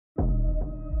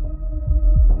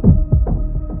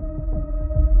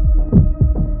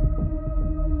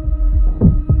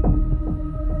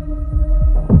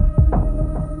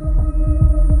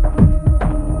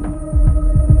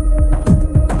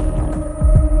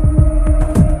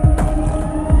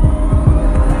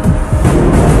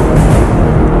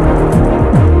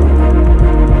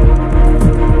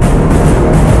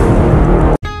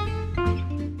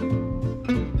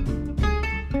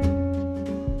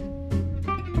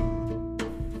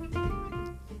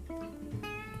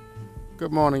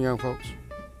Good morning, young folks.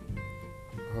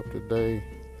 I hope the day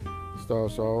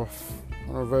starts off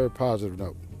on a very positive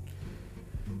note,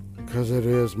 because it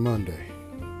is Monday.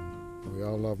 We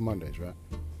all love Mondays, right?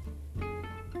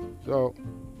 So,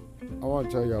 I want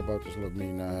to tell y'all about this little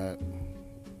meeting I had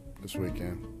this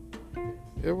weekend.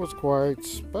 It was quite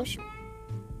special,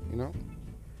 you know.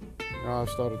 I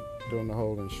started doing the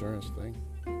whole insurance thing,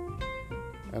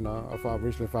 and I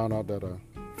recently found out that a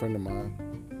friend of mine,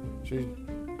 she's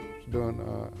doing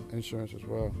insurance as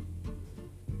well.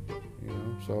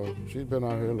 So she's been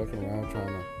out here looking around trying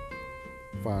to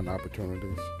find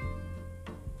opportunities.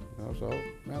 So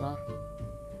man, I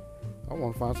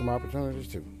want to find some opportunities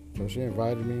too. So she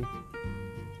invited me,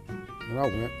 and I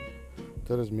went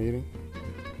to this meeting.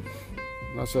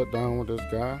 And I sat down with this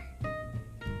guy.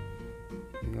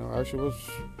 Actually, it was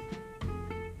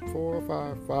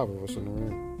five of us in the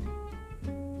room.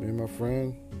 Me and my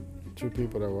friend, two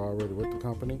people that were already with the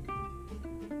company,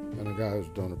 and the guy who's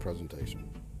doing the presentation.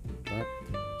 Right?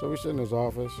 So we sit in his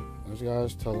office, and this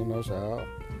guy's telling us how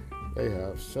they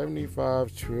have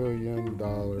 $75 trillion, and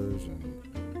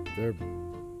they're,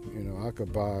 I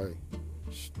could buy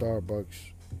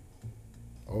Starbucks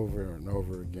over and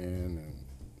over again, and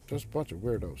just a bunch of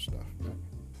weirdo stuff. Right?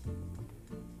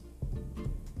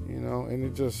 And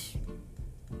it just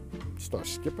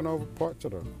starts skipping over parts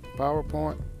of the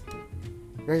PowerPoint.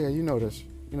 Yeah, you know this.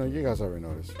 You guys already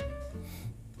know this.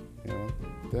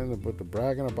 Then with the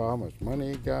bragging about how much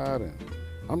money he got, and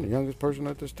I'm the youngest person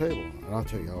at this table, and I'll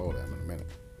tell you how old I am in a minute.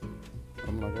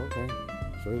 I'm like, okay.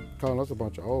 So he's calling us a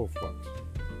bunch of old fucks.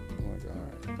 I'm like,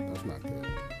 all right, that's not good.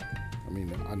 I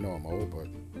mean, I know I'm old, but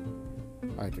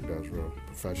I didn't think that was real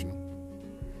professional.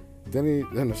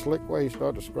 Then the slick way he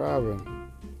started describing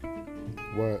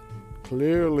what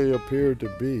clearly appeared to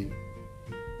be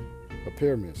a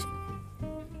pyramid scheme.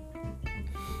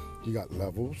 You got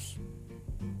levels.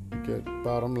 You get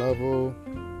bottom level.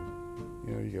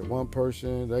 You get one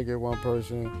person, they get one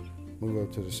person. Move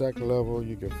up to the second level,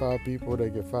 you get 5 people, they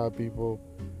get 5 people.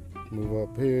 Move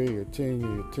up here, you get 10,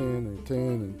 you get 10, and 10,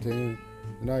 and 10. And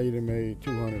now you done made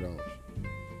 $200.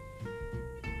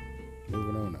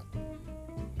 Moving on up.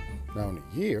 Now in a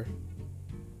year,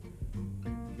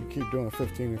 you keep doing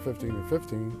 15 and 15 and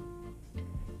 15,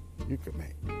 you could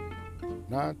make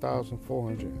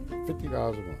 $9,450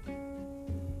 a month.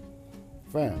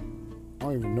 Fam, I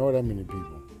don't even know that many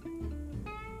people.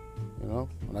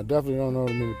 And I definitely don't know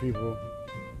that many people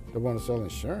that want to sell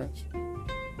insurance. And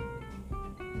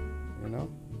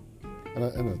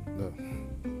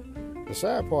the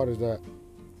sad part is that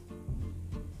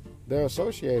they're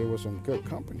associated with some good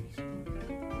companies.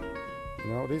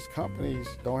 These companies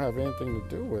don't have anything to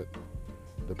do with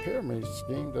the pyramid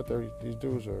scheme that these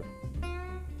dudes are,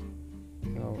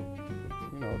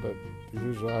 that these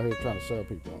dudes are out here trying to sell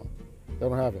people on. They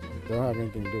don't have it. They don't have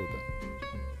anything to do with that.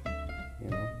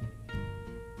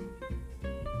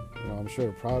 I'm sure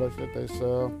the products that they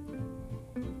sell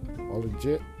are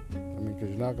legit. Because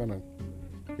you're not gonna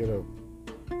get a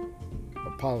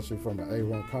policy from an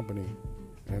A1 company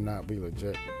and not be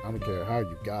legit. I don't care how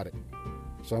you got it.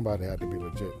 Somebody had to be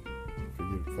legit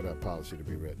for that policy to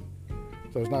be written.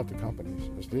 So it's not the companies.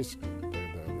 It's the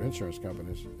insurance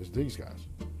companies. It's these guys.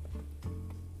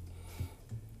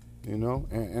 And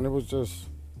it was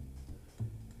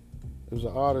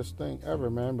the oddest thing ever,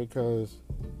 man, because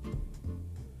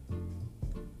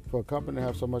for a company to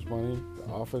have so much money, the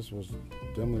office was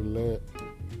dimly lit.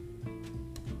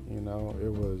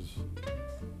 It was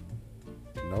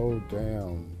no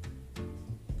damn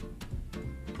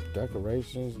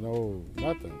decorations, no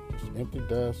nothing. Just empty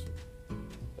desks.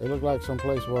 It looked like some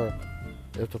place where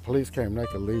if the police came, they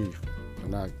could leave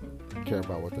and not care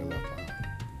about what they left behind.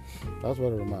 That's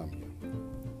what it reminded me of.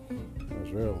 It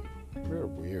was real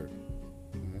weird.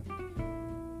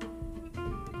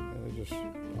 It was just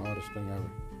the oddest thing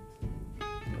ever.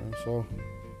 So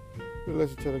we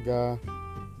listen to the guy.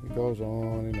 He goes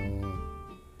on and on.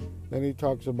 Then he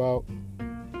talks about,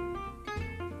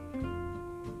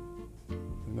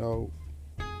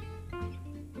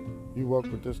 you work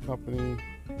with this company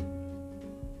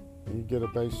and you get a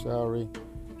base salary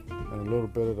and a little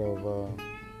bit of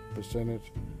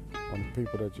percentage on the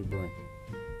people that you bring.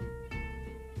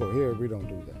 But here we don't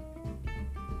do that.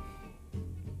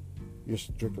 You're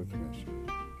strictly commission.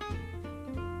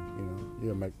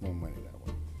 You'll make more money that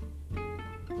way.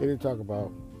 He didn't talk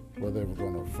about whether they were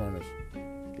going to furnish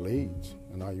leads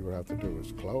and all you would have to do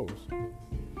is close.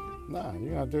 Nah,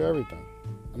 you got to do everything.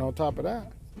 And on top of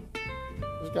that,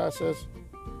 this guy says,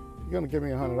 you're going to give me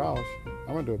 $100.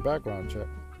 I'm going to do a background check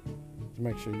to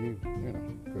make sure you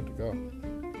good to go.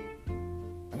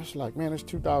 And it's like, man, it's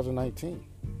 2019.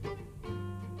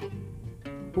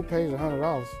 Who pays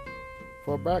 $100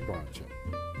 for a background check?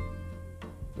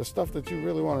 The stuff that you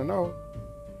really want to know,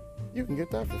 you can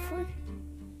get that for free.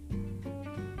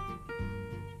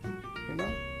 You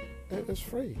know, it's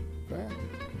free, man.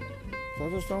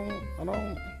 So I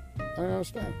don't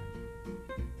understand.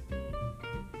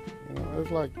 You know,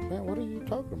 it's like, man, what are you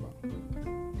talking about?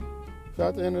 So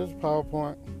at the end of this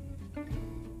PowerPoint,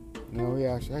 you know, he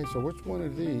asked, hey, so which one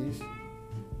of these,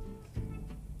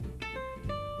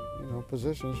 you know,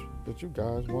 positions that you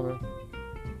guys want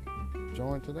to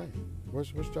join today?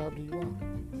 Which job do you want?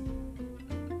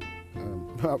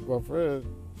 And my friend,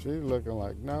 she's looking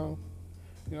like, no,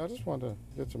 you know, I just want to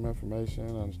get some information,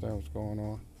 understand what's going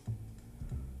on.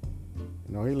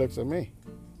 You know, he looks at me.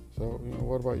 So, you know,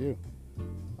 what about you?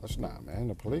 I said, nah, man,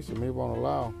 the police and me won't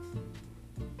allow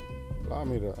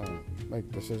me to make a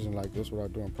decision like this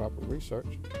without doing proper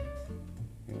research.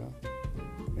 You know?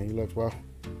 And he looks, well,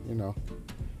 you know,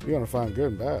 you're going to find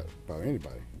good and bad about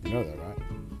anybody. You know that, right?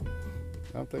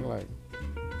 And I'm thinking like,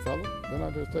 fella, didn't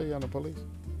I just tell you I'm the police?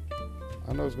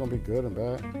 I know it's going to be good and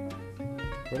bad,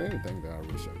 but anything that I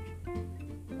research.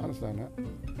 I understand that.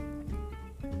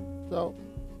 So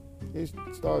he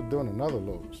started doing another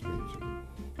little speech.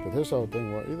 But his whole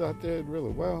thing was, either I did really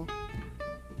well,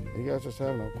 you guys just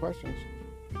have no questions,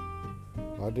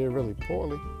 or I did really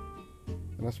poorly,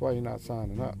 and that's why you're not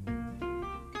signing up.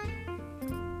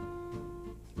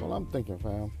 Well, I'm thinking,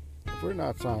 fam, if we're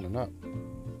not signing up,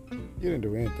 you didn't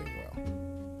do anything well.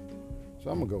 So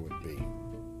I'm going to go with B.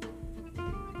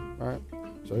 All right?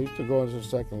 So he's still going to the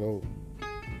second little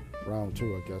round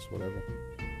 2, I guess, whatever.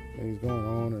 And he's going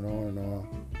on and on and on.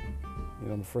 You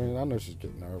know, my friend, I know she's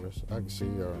getting nervous. I can see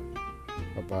her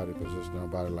body position, her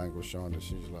body language showing that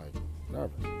she's like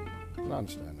nervous. And I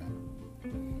understand that.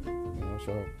 You know,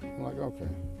 so I'm like, okay.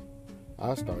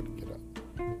 I started to get up.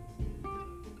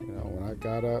 You know, when I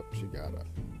got up, she got up.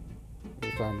 It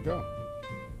was time to go.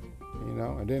 You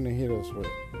know, and then they hit us with,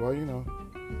 well, you know,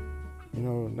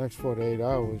 next 48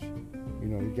 hours, you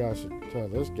know, you guys should tell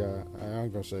this guy, I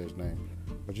ain't gonna say his name,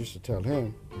 but you should tell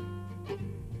him,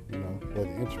 you know, whether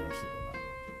you're interested or not.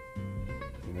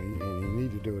 You know, and you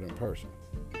need to do it in person.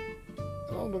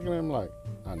 And I'm looking at him like,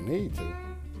 I need to?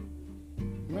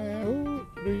 Man, who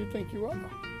do you think you are?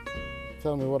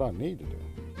 Tell me what I need to do.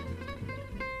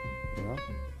 You know?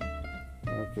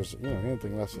 Because, you know,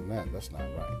 anything less than that, that's not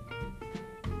right.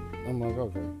 I'm like,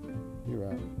 okay, you're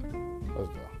right. Let's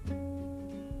go.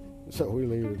 So we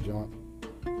leave the joint,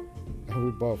 and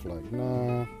we both like,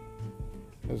 nah,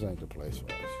 this ain't the place for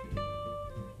us.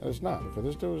 And it's not, because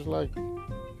this dude is like,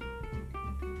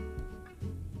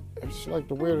 it's like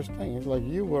the weirdest thing. It's like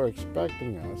you were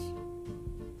expecting us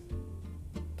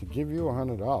to give you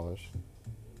 $100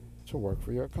 to work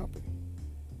for your company.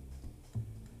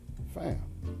 Fam,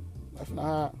 that's not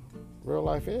how real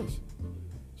life is.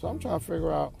 So I'm trying to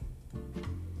figure out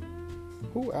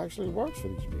who actually works for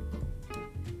these people.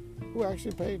 Who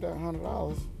actually paid that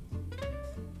 $100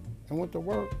 and went to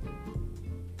work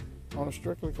on a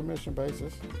strictly commission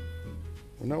basis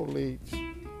with no leads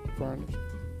furnished.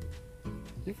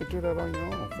 You could do that on your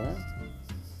own, fam.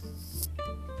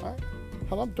 All right?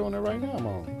 Hell, I'm doing it right now on my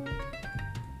own.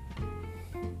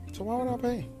 So why would I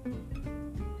pay?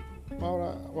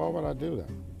 Why would I do that?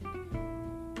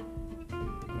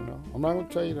 You know, I'm not going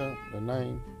to tell you the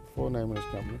name, full name of this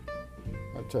company.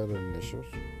 I'll tell you the initials,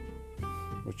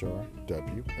 which are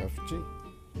WFG.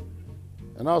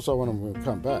 And also when I'm going to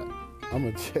come back, I'm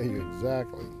going to tell you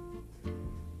exactly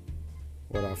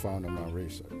what I found in my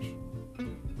research.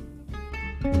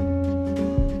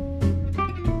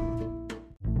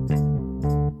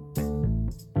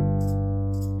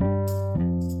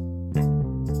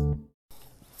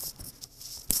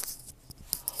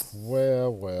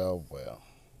 Well.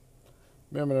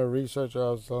 Remember that research I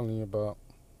was telling you about?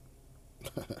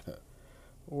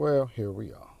 Well, here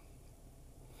we are.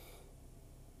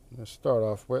 Let's start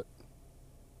off with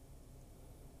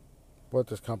what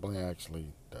this company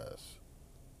actually does.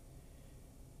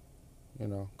 You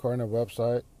know, according to the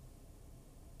website,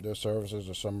 their services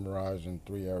are summarized in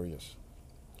 3 areas: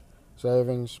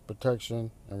 savings,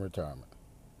 protection, and retirement.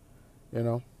 You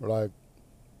know, like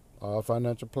all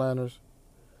financial planners,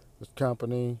 this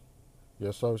company, the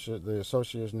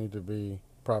associates need to be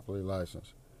properly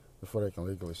licensed before they can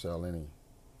legally sell any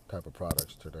type of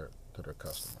products to their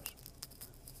customers.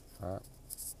 All right.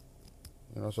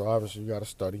 You know, so obviously you got to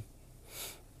study,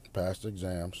 pass the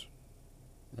exams,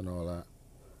 and all that.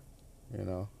 You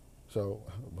know, so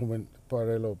when part of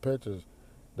their little pictures,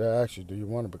 they ask you, do you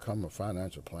want to become a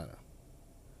financial planner?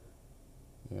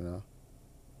 You know,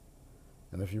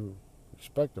 and if you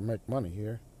expect to make money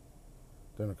here,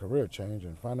 then a career change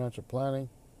in financial planning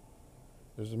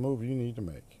is the move you need to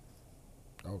make.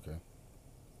 Okay,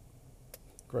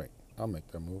 great. I'll make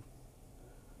that move.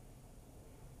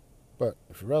 But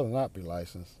if you'd rather not be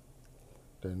licensed,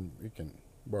 then you can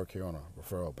work here on a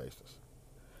referral basis.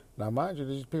 Now, mind you,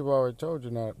 these people already told you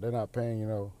they're not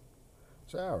paying,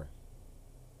 salary.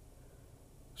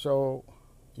 So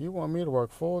you want me to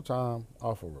work full time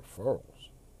off of referrals?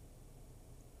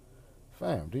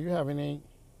 Fam, do you have any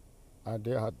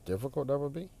idea how difficult that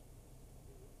would be?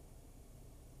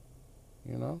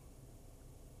 You know?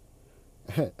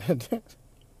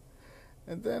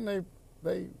 and then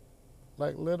they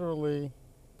like literally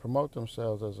promote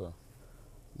themselves as a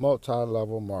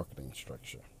multi-level marketing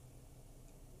structure.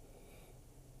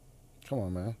 Come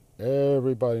on, man.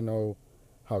 Everybody know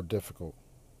how difficult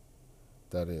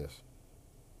that is.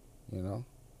 And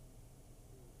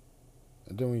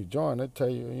then when you join, they tell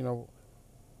you,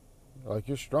 like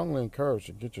you're strongly encouraged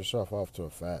to get yourself off to a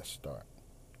fast start,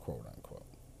 quote unquote.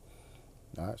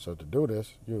 All right, so to do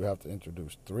this, you have to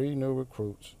introduce 3 new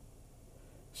recruits,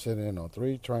 sit in on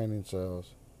 3 training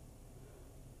cells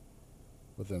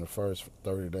within the first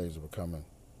 30 days of becoming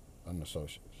an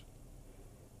associate.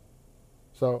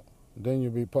 So then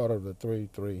you'll be part of the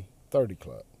 3-3-30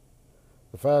 club.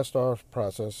 The fast start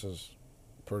process is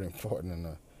pretty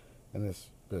important in this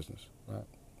business, right?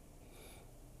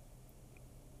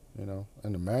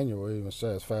 And the manual even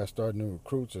says fast start new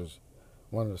recruits is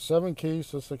one of the 7 keys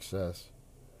to success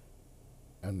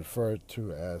and referred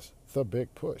to as the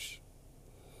big push.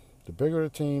 The bigger the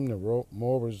team, the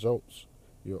more results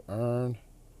you'll earn,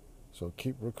 so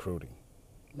keep recruiting.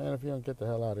 Man, if you don't get the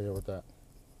hell out of here with that,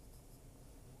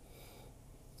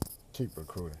 keep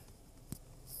recruiting.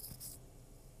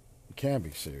 You can't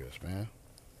be serious, man.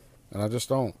 And I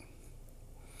don't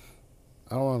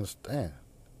understand.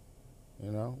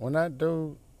 When that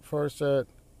dude first said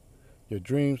your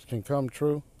dreams can come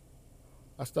true,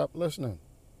 I stopped listening.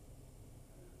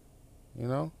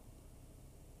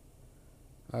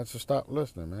 I just stopped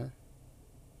listening, man.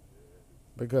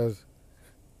 Because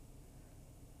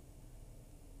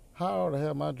how the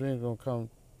hell my dreams gonna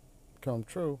come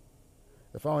true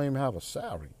if I don't even have a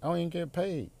salary? I don't even get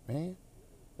paid, man.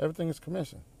 Everything is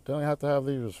commission. They don't have to have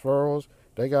these referrals.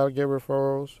 They gotta get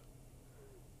referrals.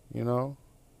 You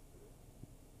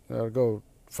gotta go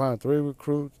find 3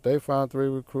 recruits. They find 3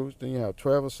 recruits. Then you have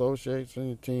 12 associates in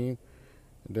your team.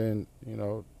 And then,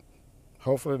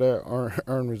 hopefully they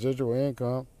earn residual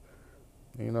income.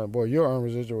 Boy, you'll earn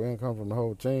residual income from the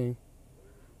whole team.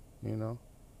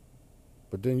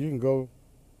 But then you can go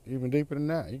even deeper than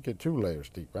that. You get 2 layers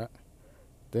deep, right?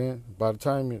 Then by the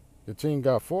time your team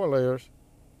got 4 layers,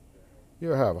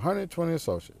 you'll have 120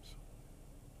 associates.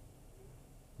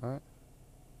 Right?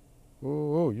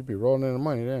 Ooh, you'll be rolling in the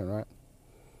money then, right?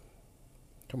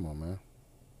 Come on, man.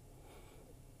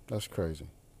 That's crazy.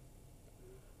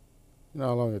 You know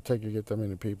how long it take you to get that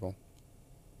many people?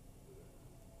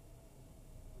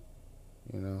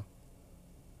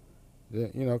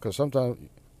 Because sometimes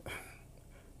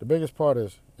the biggest part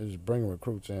is bringing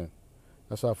recruits in.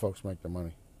 That's how folks make their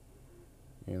money.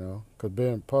 Because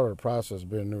being part of the process,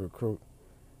 being a new recruit,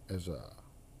 is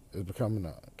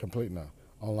becoming completing an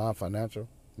online financial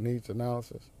needs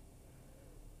analysis.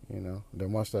 Then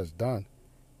once that's done,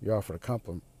 you offer the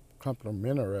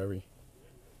complimentary.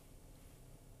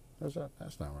 That's not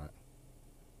right.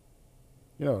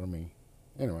 You know what I mean?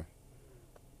 Anyway,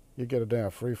 you get a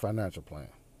damn free financial plan.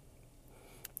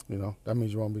 That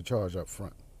means you won't be charged up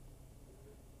front.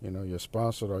 You're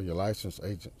sponsored or your licensed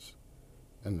agents,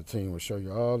 and the team will show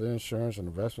you all the insurance and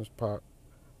investments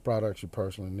products you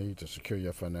personally need to secure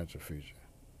your financial future.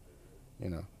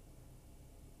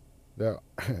 They'll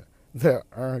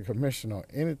earn commission on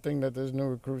anything that this new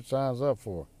recruit signs up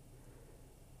for.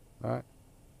 All right?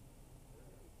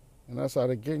 And that's how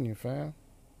they're getting you, fam.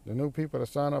 The new people that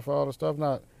sign up for all the stuff.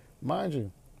 Now, mind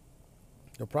you,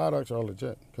 the products are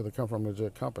legit because they come from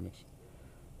legit companies.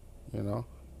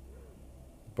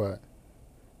 But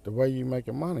the way you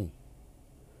making money,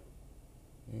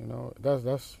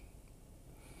 that's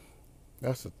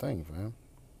the thing, fam.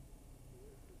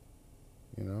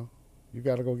 You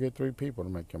got to go get 3 people to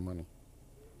make your money.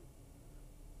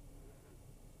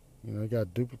 You got to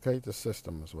duplicate the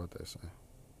system is what they say.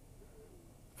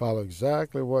 Follow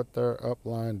exactly what their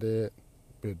upline did.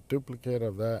 Be a duplicate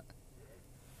of that,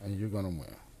 and you're going to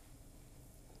win.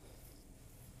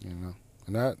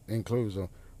 And that includes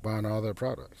buying all their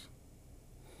products.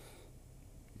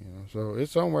 So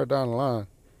it's somewhere down the line,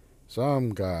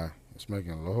 some guy is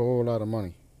making a whole lot of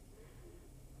money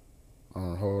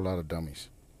on a whole lot of dummies.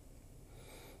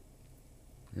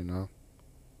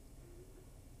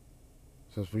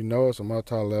 Since we know it's a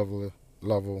multi-level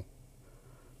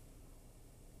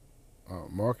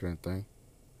marketing thing.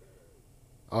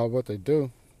 All what they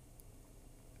do,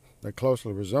 they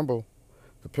closely resemble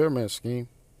the pyramid scheme.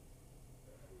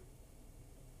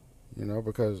 You know,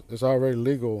 because it's already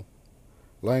legal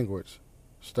language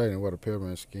stating what a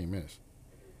pyramid scheme is.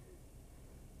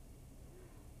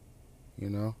 You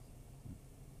know,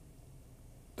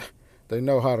 they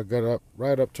know how to get up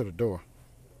right up to the door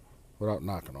without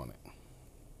knocking on it.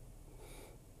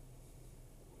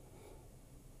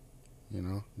 You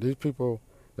know, these people,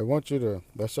 they want you to,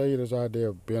 they sell you this idea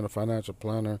of being a financial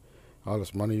planner, all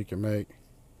this money you can make.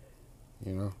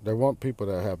 You know, they want people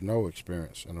that have no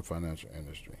experience in the financial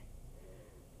industry.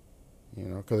 You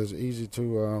know, because it's easy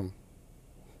to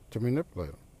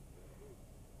manipulate them.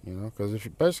 You know, because if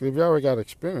you already got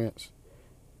experience,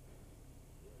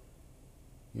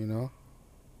 you know,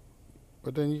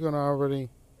 but then you're gonna already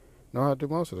know how to do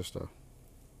most of the stuff.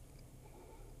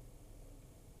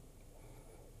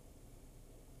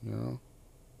 You know,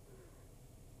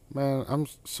 man, I'm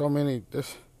so many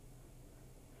this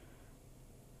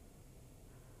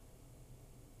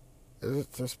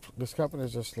company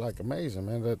is just like amazing,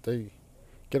 man, that they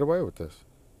get away with this.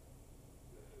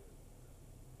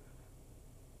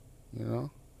 You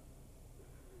know,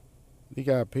 you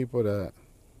got people that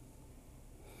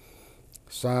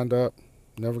signed up,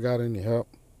 never got any help.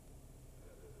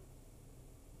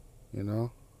 You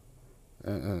know,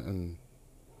 and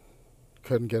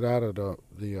couldn't get out of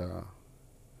the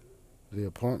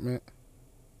appointment.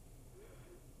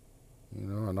 You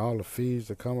know, and all the fees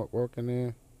that come up working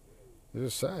there. It's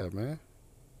just sad, man.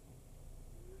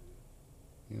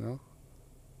 You know.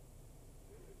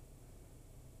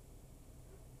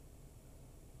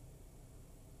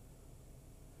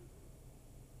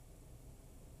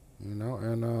 You know,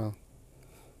 and I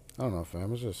don't know,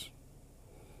 fam. It's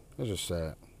just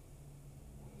sad.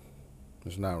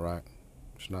 It's not right.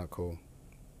 It's not cool.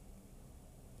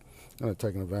 And they're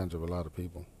taking advantage of a lot of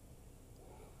people.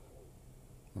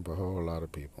 Of a whole lot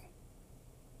of people.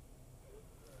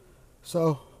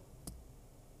 So,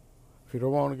 if you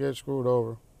don't want to get screwed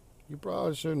over, you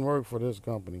probably shouldn't work for this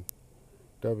company,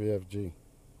 WFG.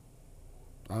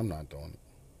 I'm not doing it.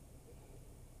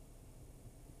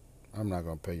 I'm not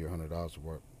going to pay you $100 to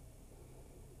work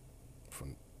for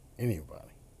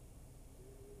anybody.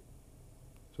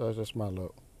 So that's just my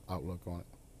little outlook on it.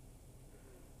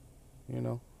 You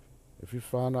know, if you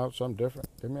find out something different,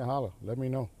 give me a holler. Let me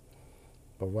know.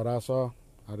 But what I saw,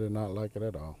 I did not like it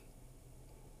at all.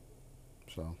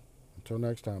 So, until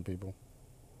next time, people,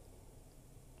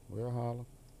 we'll holler.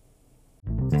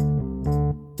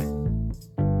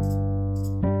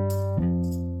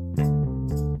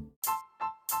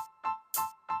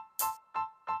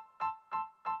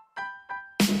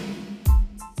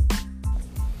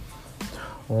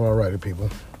 Well, alrighty, people.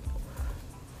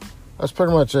 That's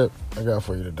pretty much it I got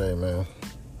for you today, man.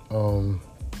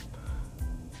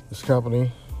 This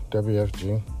company,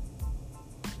 WFG,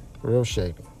 real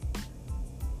shady.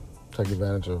 Take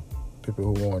advantage of people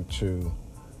who want to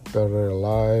better their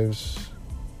lives,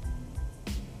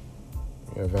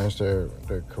 advance their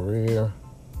career.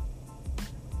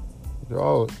 They're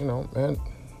all, you know, man,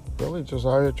 really just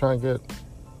out here trying to get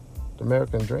the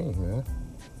American dream, man.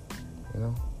 You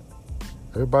know,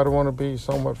 everybody want to be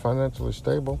somewhat financially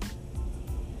stable,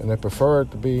 and they prefer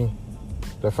it to be,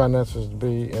 their finances to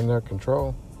be in their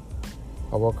control.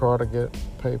 I work hard to get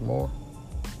paid more.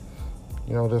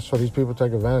 You know, so these people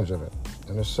take advantage of it.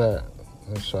 And it's sad.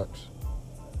 And it sucks.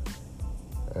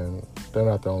 And they're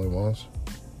not the only ones.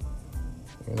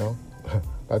 You know?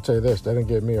 I tell you this, they didn't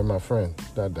get me or my friend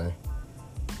that day.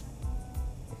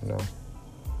 You know?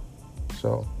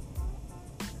 So,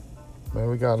 man,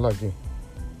 we got lucky.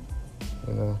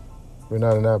 You know? We're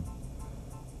not in that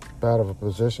bad of a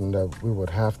position that we would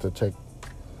have to take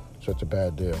such a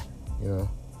bad deal. You know?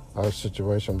 Our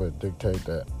situation would dictate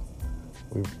that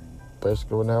we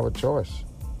basically wouldn't have a choice.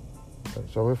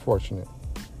 So we're fortunate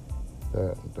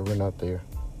that we're not there.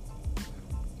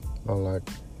 Unlike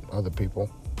other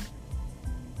people.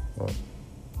 But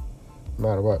no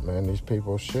matter what, man, these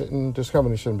people this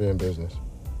company shouldn't be in business.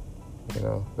 You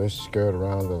know, they're scared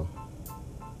around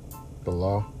the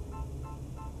law.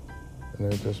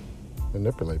 And they just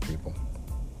manipulate people.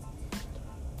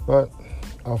 But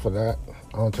off of that,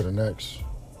 on to the next.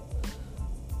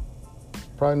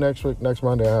 Probably next week, next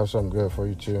Monday, I'll have something good for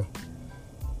you too.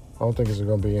 I don't think it's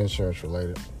going to be insurance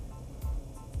related.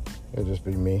 It'll just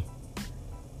be me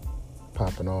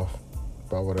popping off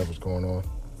about whatever's going on.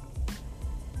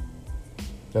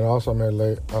 Then I also may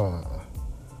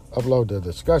upload the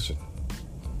discussion.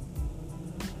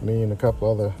 Me and a couple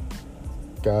other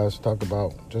guys talked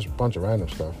about just a bunch of random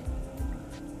stuff.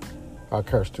 I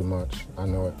curse too much. I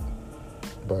know it.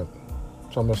 But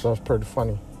some of the stuff's pretty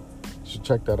funny. You should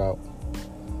check that out.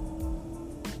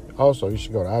 Also, you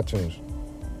should go to iTunes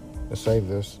and save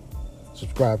this.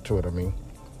 Subscribe to it,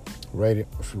 Rate it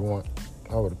if you want.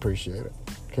 I would appreciate it.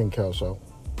 King Kelso.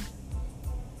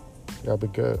 Y'all be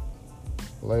good.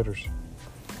 Laters.